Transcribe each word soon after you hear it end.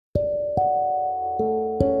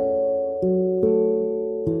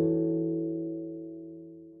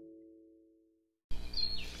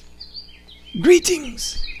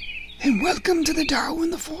Greetings, and welcome to the Tao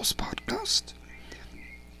and the Force podcast.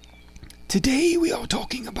 Today we are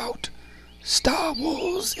talking about Star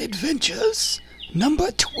Wars Adventures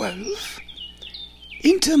number 12,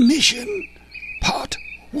 Intermission Part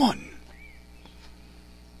 1.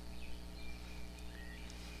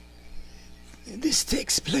 This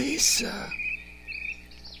takes place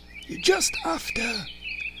just after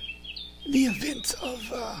the events of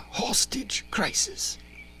hostage crisis,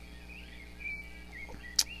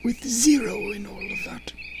 with Zero in all of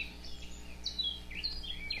that.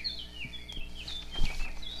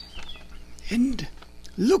 And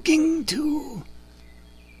looking to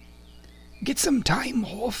get some time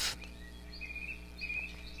off,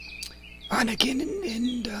 Anakin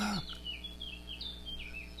and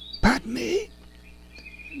Padme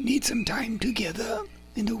need some time together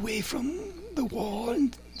and away from the war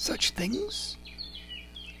and such things.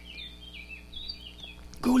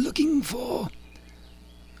 Go looking for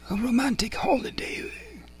a romantic holiday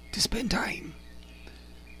to spend time.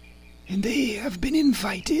 And they have been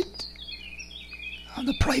invited on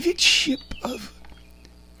the private ship of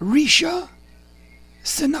Risha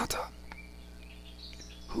Senata,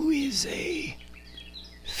 who is a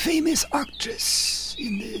famous actress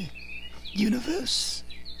in the universe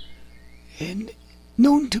and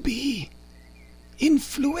known to be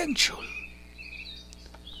influential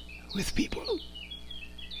with people.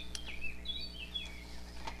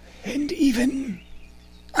 And even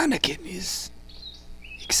Anakin is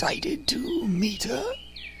excited to meet her.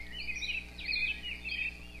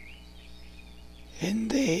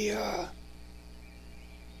 And they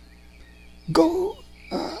go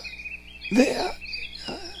there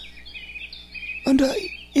under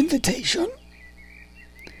invitation,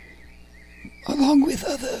 along with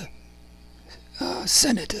other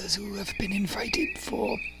senators who have been invited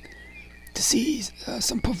to see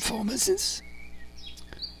some performances.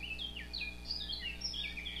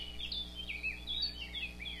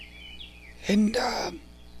 And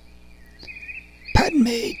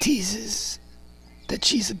Padme teases that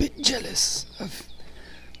she's a bit jealous of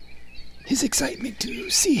his excitement to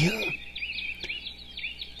see her.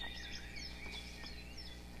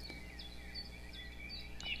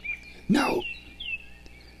 Now,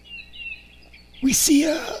 we see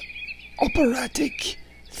a operatic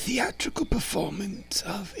theatrical performance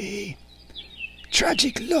of a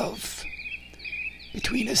tragic love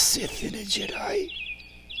between a Sith and a Jedi,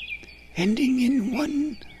 ending in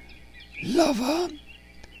one lover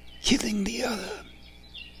killing the other,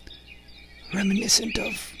 reminiscent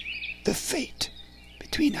of the fate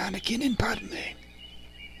between Anakin and Padme.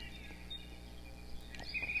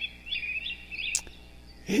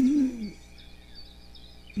 In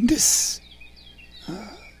this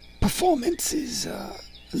performance is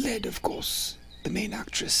led, of course, the main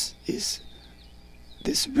actress is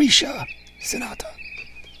this Risha Senata.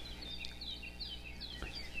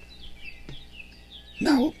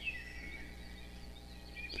 Now,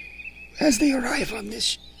 as they arrive on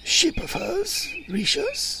this ship of hers,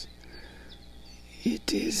 Risha's,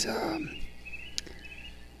 it is a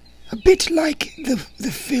bit like the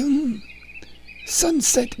film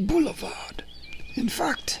Sunset Boulevard. In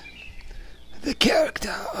fact, the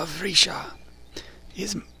character of Risha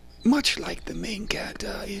is much like the main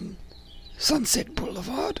character in Sunset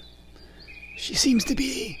Boulevard. She seems to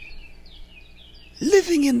be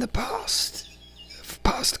living in the past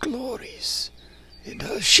glories, and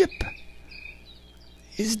her ship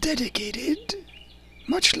is dedicated,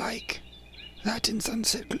 much like that in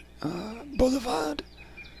Sunset Boulevard,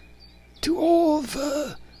 to all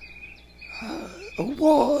the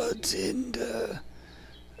awards and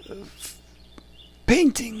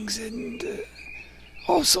paintings and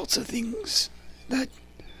all sorts of things that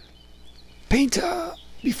paint her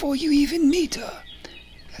before you even meet her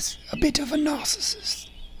as a bit of a narcissist.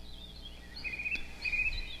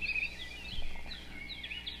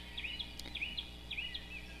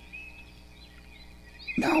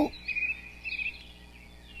 Now,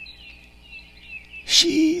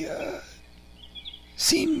 she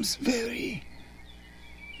seems very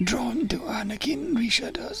drawn to Anakin,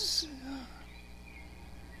 Risha does,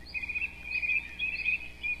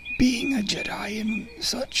 being a Jedi and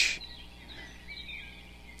such.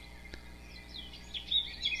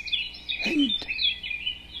 And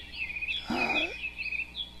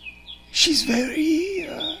she's very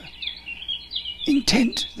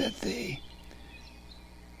intent that they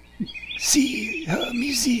see her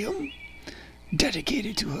museum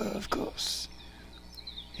dedicated to her, of course.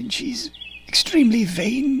 And she's extremely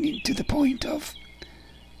vain to the point of,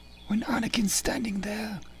 when Anakin's standing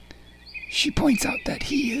there, she points out that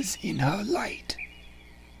he is in her light.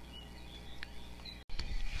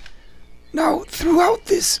 Now, throughout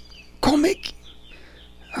this comic,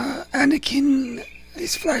 Anakin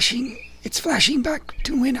is flashing. It's flashing back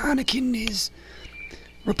to when Anakin is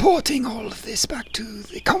reporting all of this back to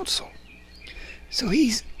the council. So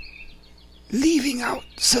he's leaving out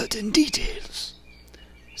certain details.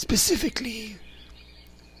 Specifically,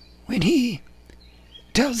 when he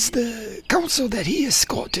tells the council that he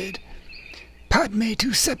escorted Padme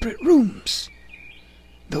to separate rooms,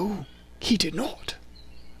 though he did not,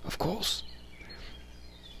 of course.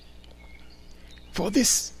 For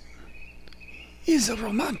this is a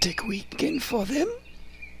romantic weekend for them.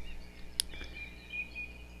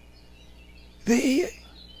 They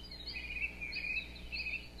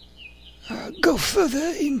go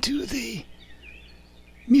further into the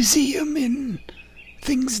museum in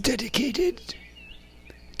things dedicated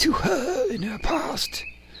to her in her past,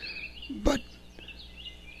 but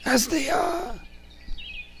as they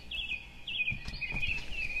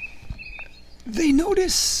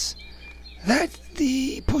notice that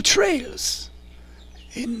the portrayals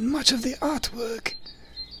in much of the artwork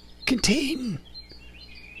contain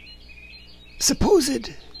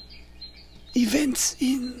supposed events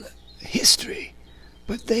in history,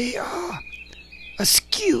 but they are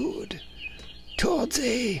skewed towards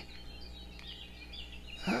a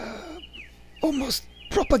almost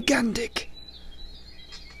propagandic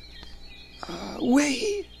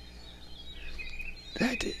way,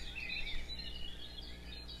 that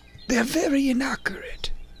they're very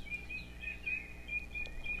inaccurate.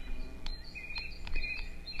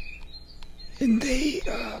 And they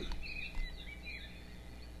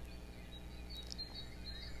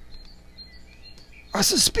are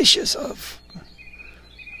suspicious of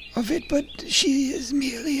it, but she is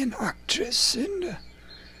merely an actress,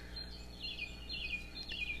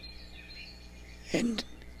 and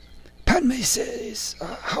Padme says,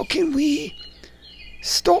 how can we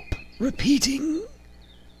stop repeating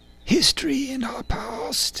history in our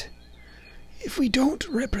past if we don't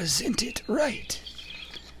represent it right?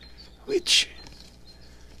 Which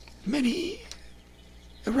many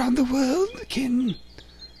around the world can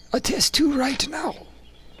attest to right now.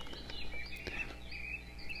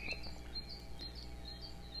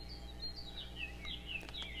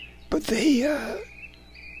 But they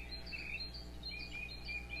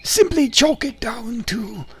simply chalk it down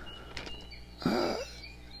to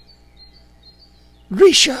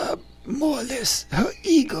Risha, more or less, her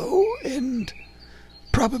ego, and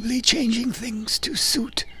probably changing things to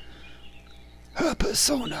suit her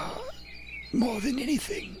persona more than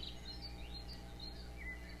anything.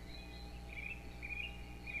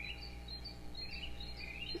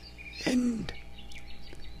 And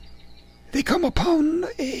they come upon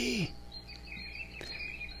a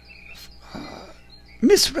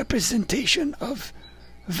misrepresentation of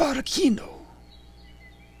Varkino,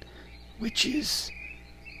 which is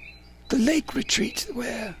the lake retreat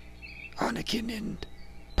where Anakin and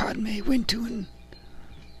Padme went to in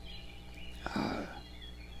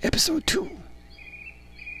episode 2.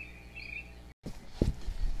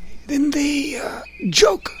 Then they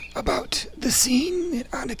joke about the scene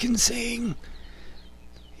and Anakin saying,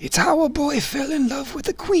 "It's how a boy fell in love with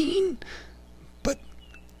a queen, but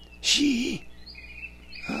she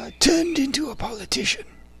turned into a politician."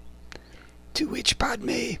 To which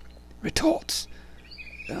Padme retorts,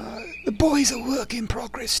 "The boy's a work in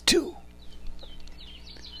progress too."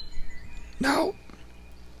 Now,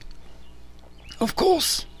 of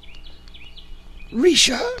course,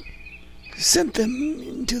 Risha sent them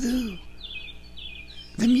into the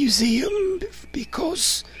museum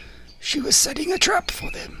because she was setting a trap for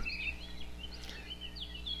them.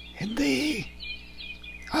 And they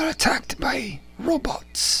are attacked by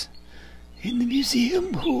robots in the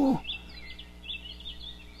museum who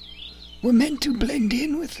were meant to blend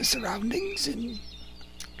in with the surroundings, and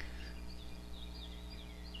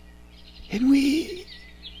we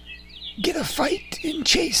get a fight and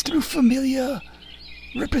chase through familiar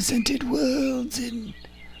represented worlds and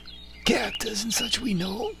characters and such we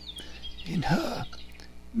know in her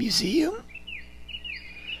museum.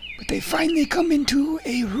 But they finally come into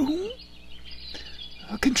a room,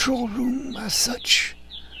 a control room as such,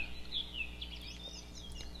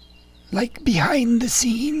 like behind the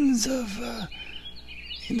scenes of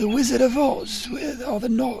in The Wizard of Oz, where all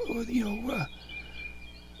the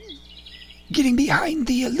getting behind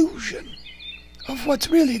the illusion of what's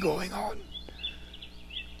really going on.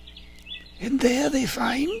 And there they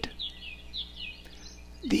find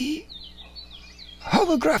the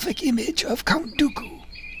holographic image of Count Dooku,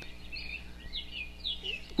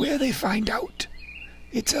 where they find out,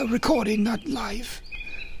 it's a recording, not live,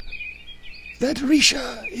 that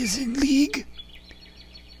Risha is in league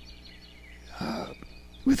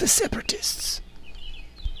with the separatists.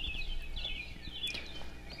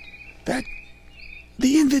 That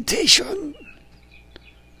the invitation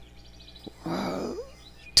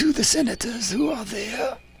to the senators who are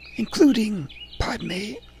there, including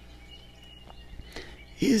Padme,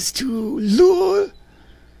 is to lure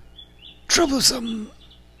troublesome,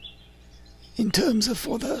 in terms of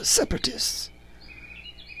for the separatists,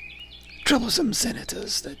 troublesome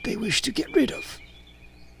senators that they wish to get rid of.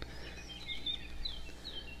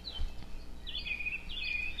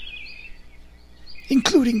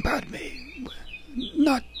 Including Padme.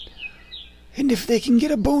 Not, and if they can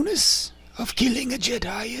get a bonus of killing a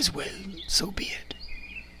Jedi as well, so be it.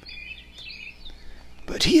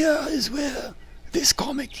 But here is where this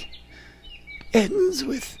comic ends,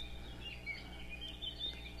 with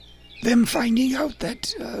them finding out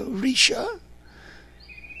that Risha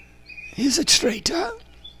is a traitor,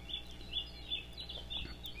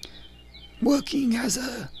 working as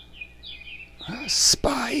a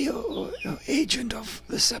spy or agent of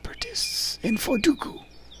the separatists in Fort Dooku.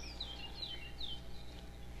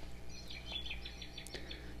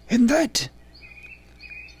 And that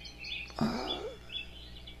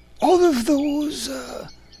all of those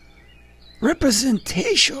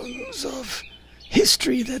representations of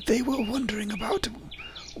history that they were wondering about,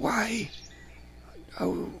 why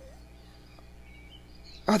are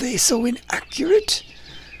they so inaccurate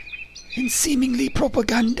and seemingly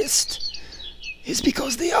propagandist, is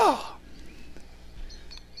because they are.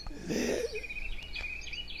 They're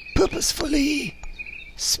purposefully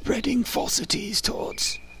spreading falsities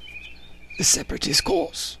towards the separatist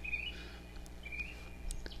cause.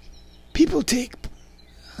 People take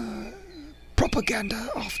propaganda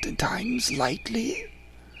oftentimes lightly,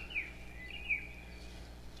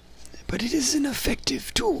 but it is an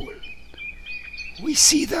effective tool. We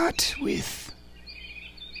see that with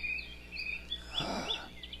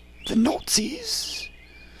the Nazis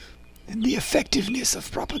and the effectiveness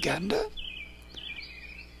of propaganda,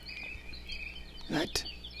 that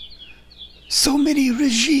so many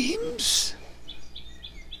regimes,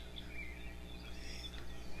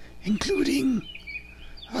 including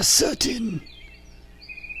a certain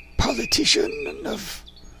politician of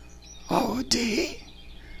our day,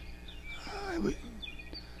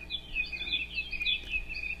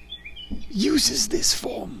 uses this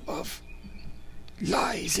form of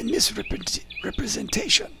lies and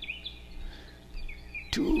misrepresentation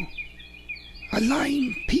to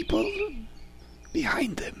align people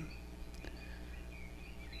behind them.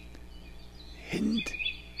 And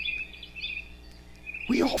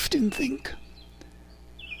we often think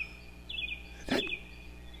that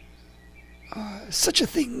such a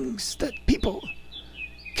things, that people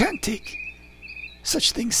can't take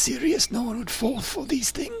such things serious, no one would fall for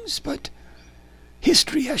these things, but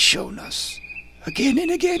history has shown us again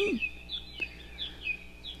and again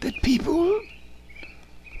that people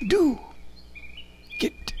do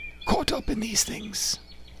get caught up in these things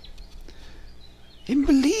and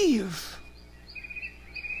believe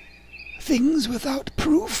things without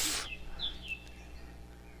proof,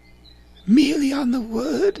 merely on the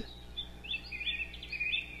word.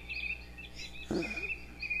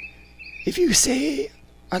 If you say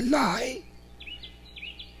a lie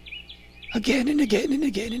again and again and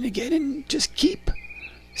again and again and just keep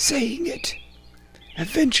saying it,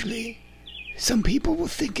 eventually some people will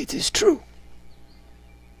think it is true.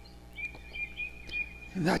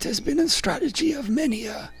 And that has been a strategy of many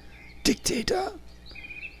a dictator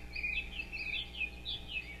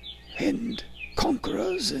and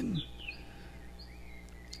conquerors, and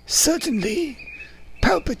certainly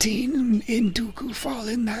Palpatine and Dooku fall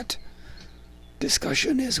in that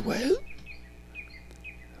discussion as well.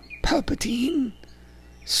 Palpatine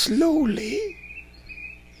slowly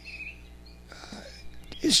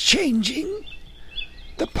is changing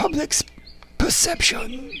the public's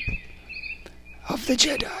perception of the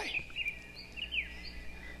Jedi,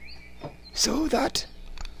 so that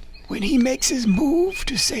when he makes his move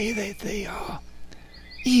to say that they are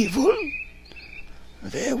evil,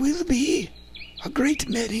 there will be a great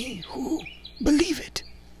many who believe it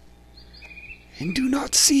and do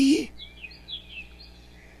not see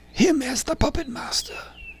him as the puppet master.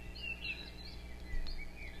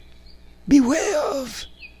 Beware of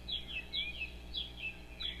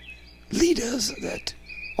leaders that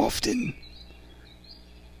often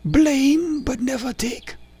blame but never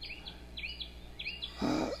take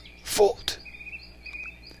fault.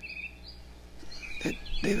 That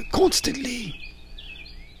they're constantly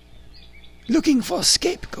looking for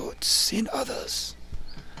scapegoats in others.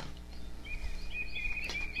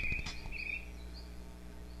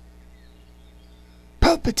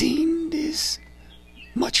 Palpatine is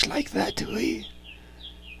much like that.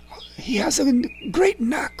 He has a great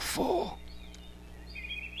knack for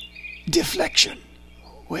deflection,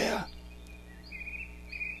 where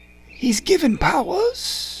he's given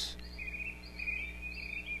powers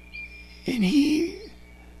and he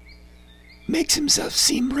makes himself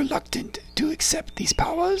seem reluctant to accept these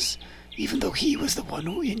powers, even though he was the one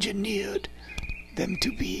who engineered them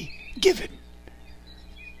to be given.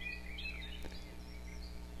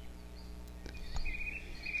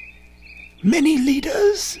 Many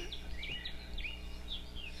leaders,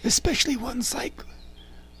 especially ones like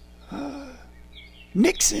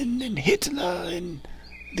Nixon and Hitler and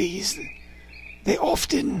these, they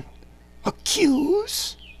often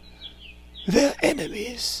accuse their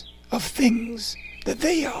enemies of things that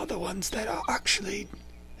they are the ones that are actually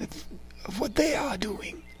of what they are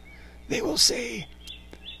doing. They will say,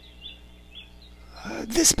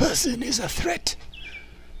 this person is a threat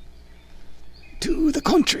to the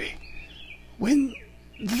country, when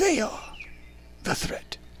they are the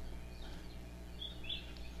threat.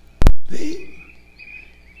 They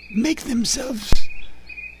make themselves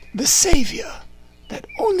the savior, that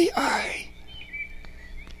only I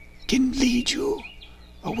can lead you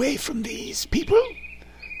away from these people.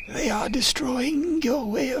 They are destroying your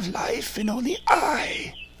way of life, and only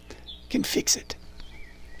I can fix it.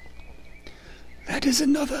 That is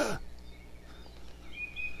another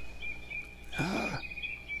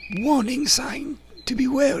warning sign to be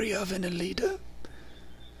wary of in a leader.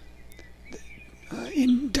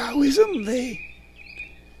 In Taoism, they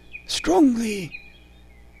strongly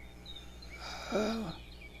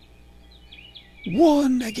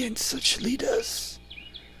warn against such leaders.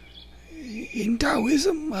 In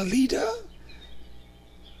Taoism, a leader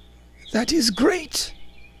that is great,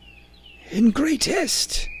 in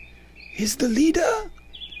greatest, is the leader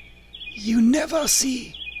you never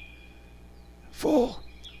see. For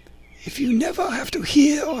if you never have to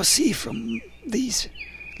hear or see from these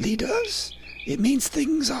leaders, it means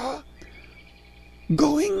things are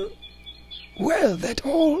going well, that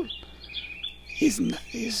all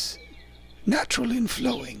is natural and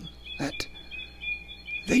flowing, that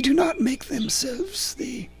they do not make themselves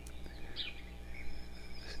the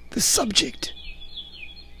subject,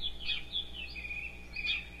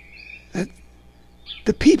 that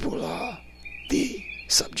the people are the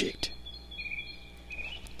subject.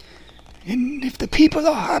 And if the people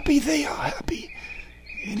are happy, they are happy.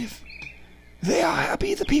 And if they are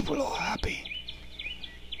happy, the people are happy.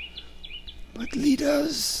 But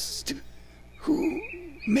leaders who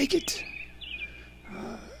make it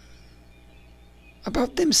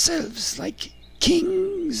about themselves, like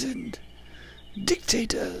kings and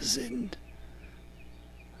dictators and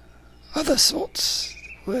other sorts,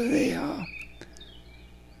 where they are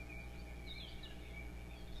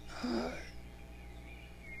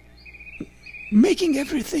making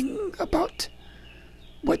everything about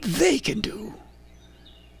what they can do.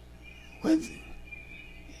 When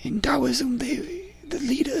in Taoism, the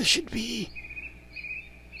leader should be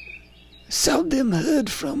seldom heard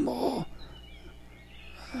from, or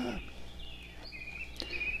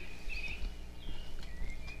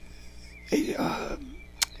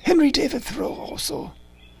Henry David Thoreau also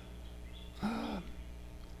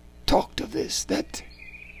talked of this, that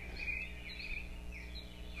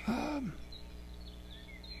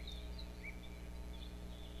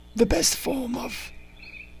the best form of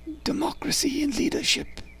democracy and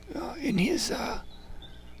leadership, in his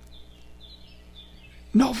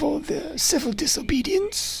novel The Civil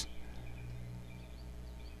Disobedience,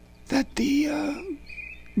 that the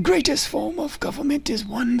greatest form of government is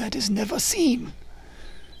one that is never seen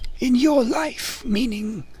in your life,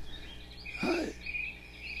 meaning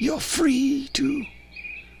you're free to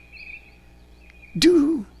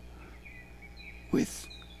do with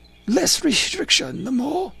less restriction the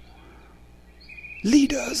more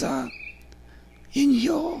leaders are in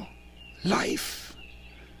your life.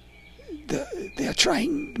 They are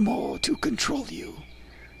trying more to control you,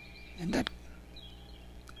 and that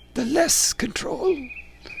the less control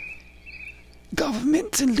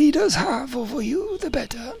governments and leaders have over you, the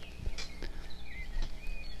better.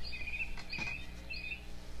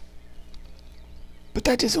 But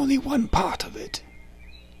that is only one part of it.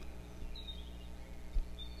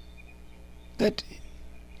 That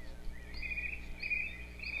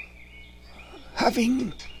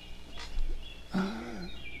having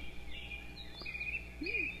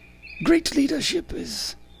great leadership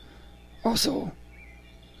is also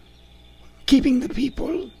keeping the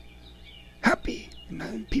people happy.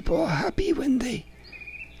 And people are happy when they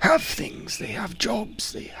have things, they have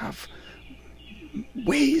jobs, they have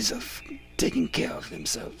ways of taking care of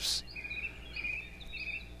themselves.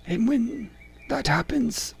 And when that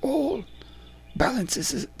happens, all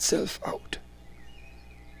balances itself out.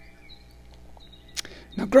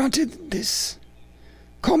 Now granted, this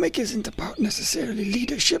comic isn't about necessarily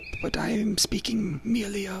leadership, but I am speaking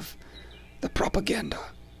merely of the propaganda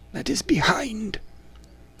that is behind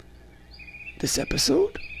this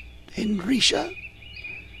episode in Risha,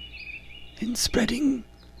 in spreading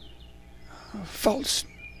false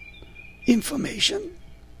information.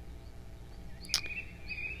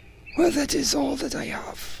 Well, that is all that I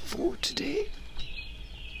have for today.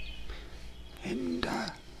 And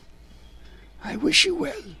I wish you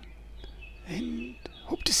well, and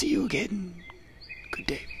hope to see you again. Good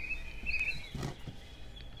day.